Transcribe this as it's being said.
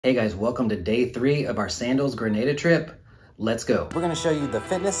Hey guys, welcome to day 3 of our Sandals Grenada trip. Let's go. We're gonna show you the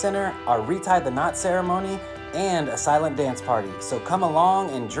fitness center, our Retie the knot ceremony, and a silent dance party. So come along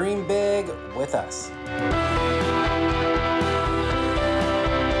and dream big with us.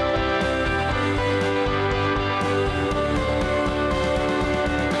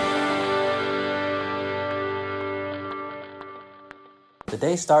 The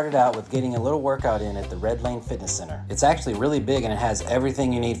day started out with getting a little workout in at the Red Lane Fitness Center. It's actually really big and it has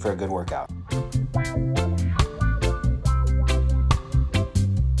everything you need for a good workout.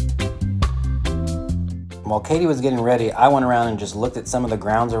 While Katie was getting ready, I went around and just looked at some of the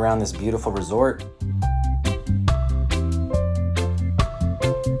grounds around this beautiful resort.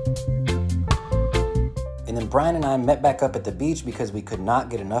 And then Brian and I met back up at the beach because we could not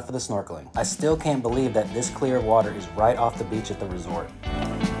get enough of the snorkeling. I still can't believe that this clear water is right off the beach at the resort.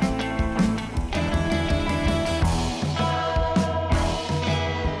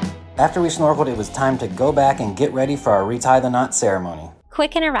 After we snorkeled, it was time to go back and get ready for our Retie the knot ceremony.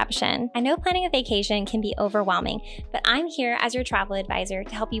 Quick interruption. I know planning a vacation can be overwhelming, but I'm here as your travel advisor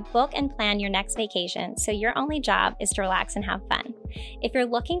to help you book and plan your next vacation so your only job is to relax and have fun. If you're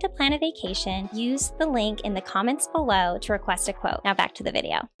looking to plan a vacation, use the link in the comments below to request a quote. Now back to the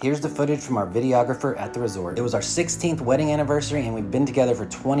video. Here's the footage from our videographer at the resort. It was our 16th wedding anniversary and we've been together for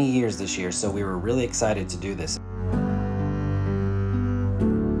 20 years this year, so we were really excited to do this.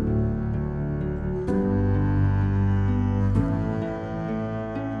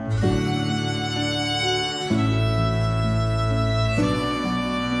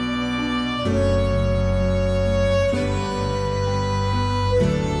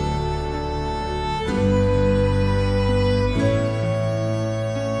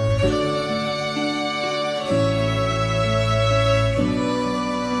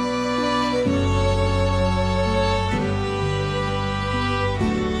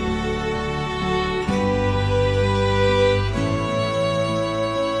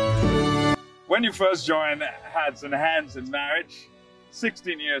 When you first joined Hats and Hands in marriage,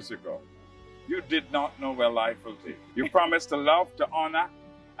 16 years ago, you did not know where life will take. You promised to love, to honor,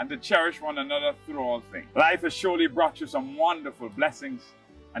 and to cherish one another through all things. Life has surely brought you some wonderful blessings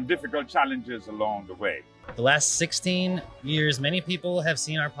and difficult challenges along the way. The last 16 years, many people have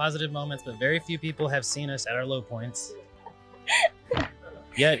seen our positive moments, but very few people have seen us at our low points.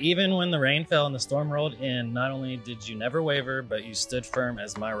 Yet, even when the rain fell and the storm rolled in, not only did you never waver, but you stood firm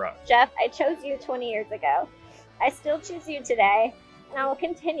as my rock. Jeff, I chose you 20 years ago. I still choose you today, and I will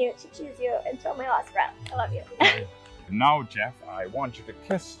continue to choose you until my last breath. I love you. Now, Jeff, I want you to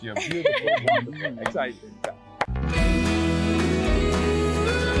kiss your beautiful, wonderful, exciting child.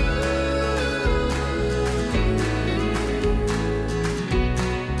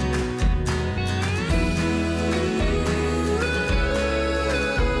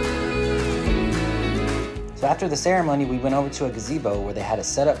 So after the ceremony, we went over to a gazebo where they had a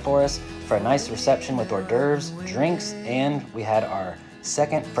setup for us for a nice reception with hors d'oeuvres, drinks, and we had our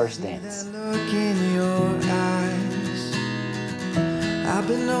second first dance. Look in your eyes. I've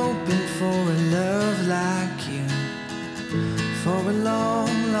been hoping for a love like you for a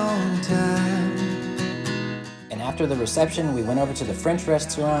long, long time. And after the reception, we went over to the French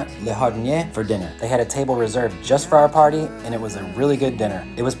restaurant Le Jardinier for dinner. They had a table reserved just for our party, and it was a really good dinner.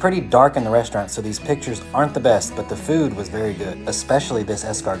 It was pretty dark in the restaurant, so these pictures aren't the best, but the food was very good, especially this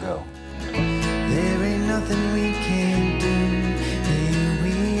escargot. There ain't nothing we can't do. Here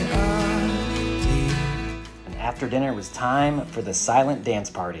we are, dear. And after dinner, it was time for the silent dance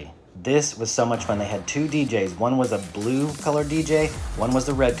party. This was so much fun. They had 2 DJs. One was a blue color DJ, one was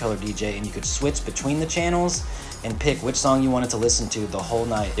the red color DJ, and you could switch between the channels and pick which song you wanted to listen to the whole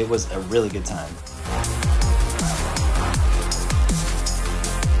night. It was a really good time.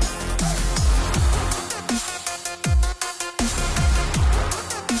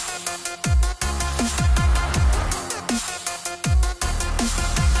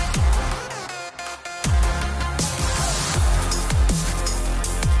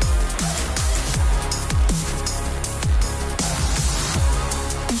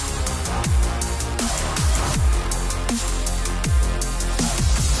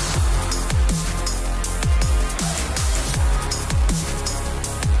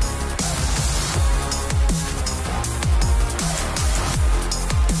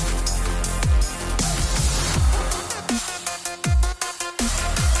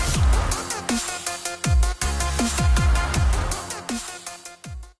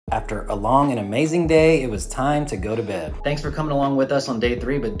 After a long and amazing day, it was time to go to bed. Thanks for coming along with us on day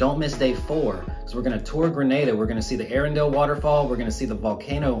 3, but don't miss day 4, because we're gonna tour Grenada. We're gonna see the Arundel waterfall, we're gonna see the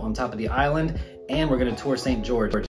volcano on top of the island, and we're gonna tour St. George.